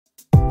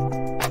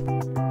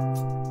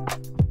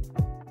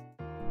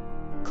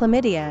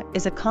Chlamydia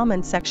is a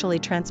common sexually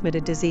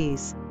transmitted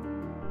disease.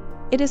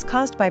 It is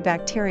caused by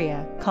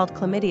bacteria called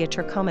Chlamydia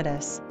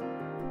trachomatis.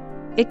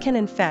 It can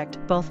infect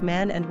both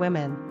men and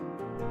women.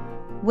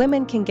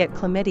 Women can get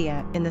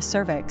chlamydia in the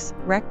cervix,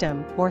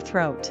 rectum, or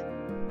throat.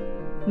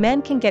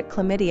 Men can get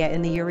chlamydia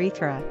in the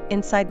urethra,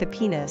 inside the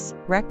penis,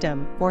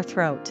 rectum, or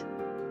throat.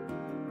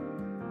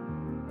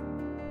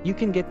 You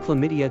can get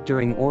chlamydia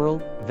during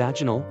oral,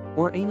 vaginal,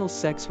 or anal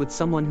sex with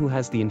someone who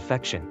has the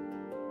infection.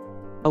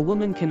 A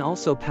woman can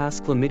also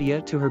pass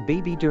chlamydia to her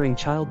baby during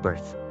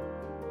childbirth.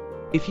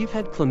 If you've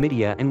had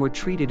chlamydia and were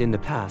treated in the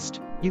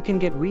past, you can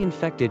get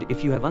reinfected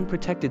if you have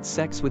unprotected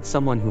sex with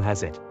someone who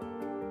has it.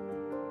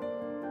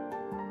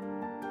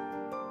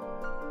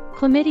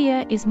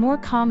 Chlamydia is more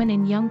common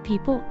in young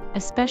people,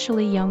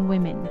 especially young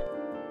women.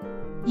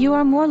 You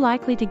are more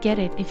likely to get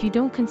it if you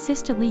don't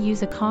consistently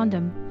use a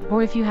condom,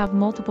 or if you have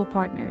multiple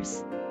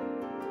partners.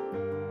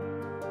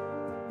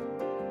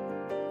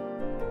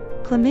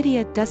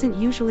 Chlamydia doesn't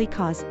usually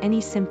cause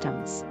any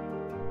symptoms,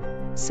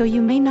 so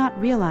you may not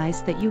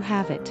realize that you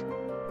have it.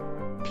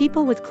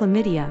 People with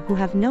chlamydia who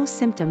have no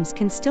symptoms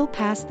can still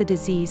pass the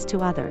disease to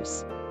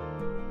others.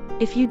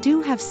 If you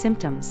do have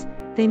symptoms,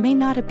 they may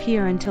not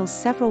appear until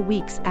several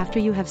weeks after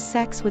you have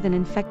sex with an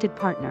infected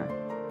partner.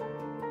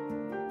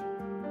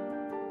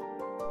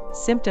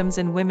 Symptoms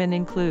in women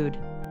include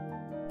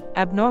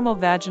abnormal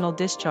vaginal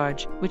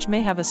discharge, which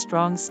may have a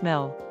strong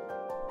smell,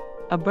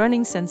 a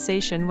burning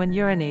sensation when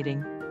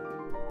urinating,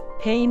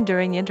 pain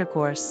during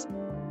intercourse.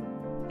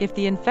 If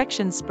the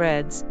infection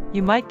spreads,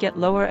 you might get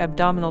lower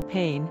abdominal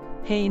pain,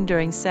 pain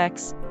during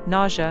sex,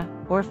 nausea,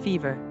 or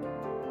fever.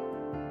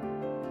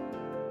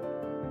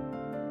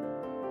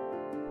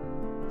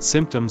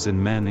 Symptoms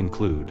in men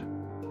include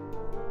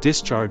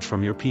discharge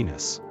from your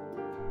penis,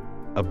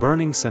 a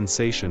burning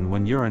sensation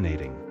when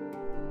urinating,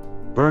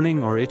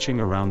 burning or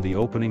itching around the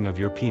opening of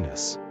your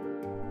penis,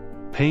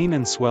 pain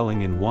and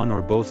swelling in one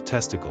or both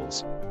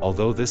testicles,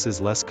 although this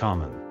is less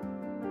common.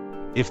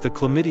 If the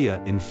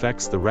chlamydia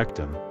infects the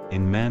rectum,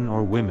 in men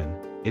or women,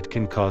 it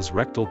can cause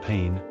rectal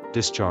pain,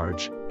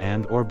 discharge,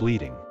 and/or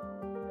bleeding.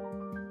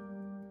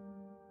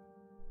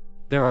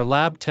 There are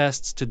lab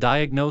tests to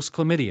diagnose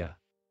chlamydia.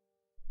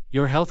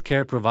 Your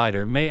healthcare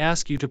provider may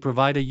ask you to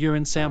provide a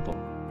urine sample.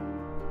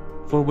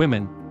 For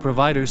women,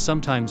 providers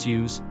sometimes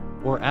use,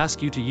 or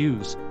ask you to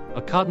use,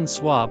 a cotton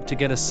swab to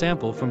get a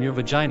sample from your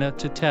vagina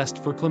to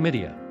test for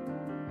chlamydia.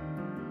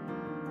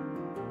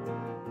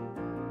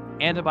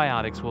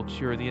 Antibiotics will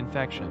cure the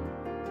infection.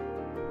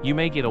 You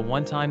may get a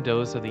one-time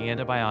dose of the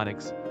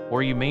antibiotics,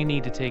 or you may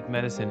need to take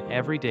medicine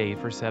every day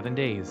for 7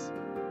 days.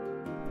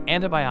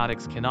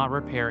 Antibiotics cannot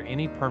repair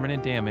any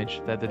permanent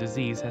damage that the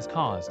disease has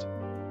caused.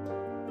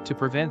 To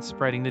prevent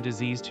spreading the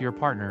disease to your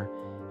partner,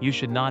 you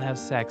should not have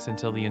sex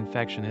until the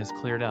infection has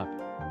cleared up.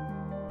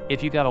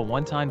 If you got a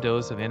one-time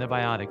dose of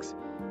antibiotics,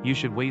 you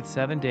should wait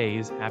 7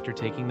 days after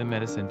taking the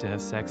medicine to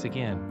have sex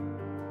again.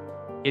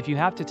 If you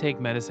have to take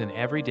medicine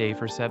every day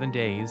for 7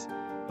 days,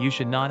 you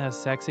should not have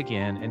sex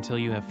again until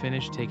you have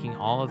finished taking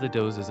all of the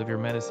doses of your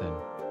medicine.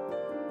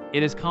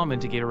 It is common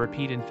to get a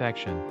repeat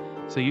infection,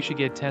 so you should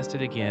get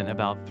tested again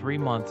about 3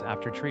 months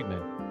after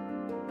treatment.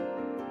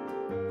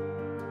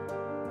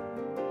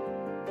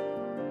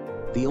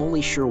 The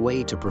only sure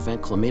way to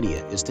prevent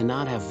chlamydia is to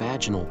not have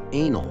vaginal,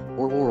 anal,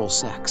 or oral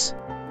sex.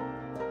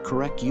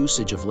 Correct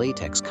usage of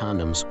latex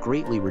condoms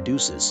greatly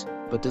reduces,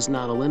 but does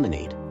not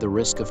eliminate, the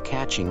risk of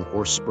catching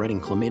or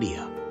spreading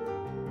chlamydia.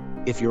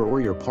 If your or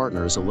your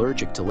partner is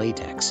allergic to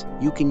latex,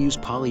 you can use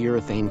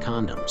polyurethane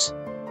condoms.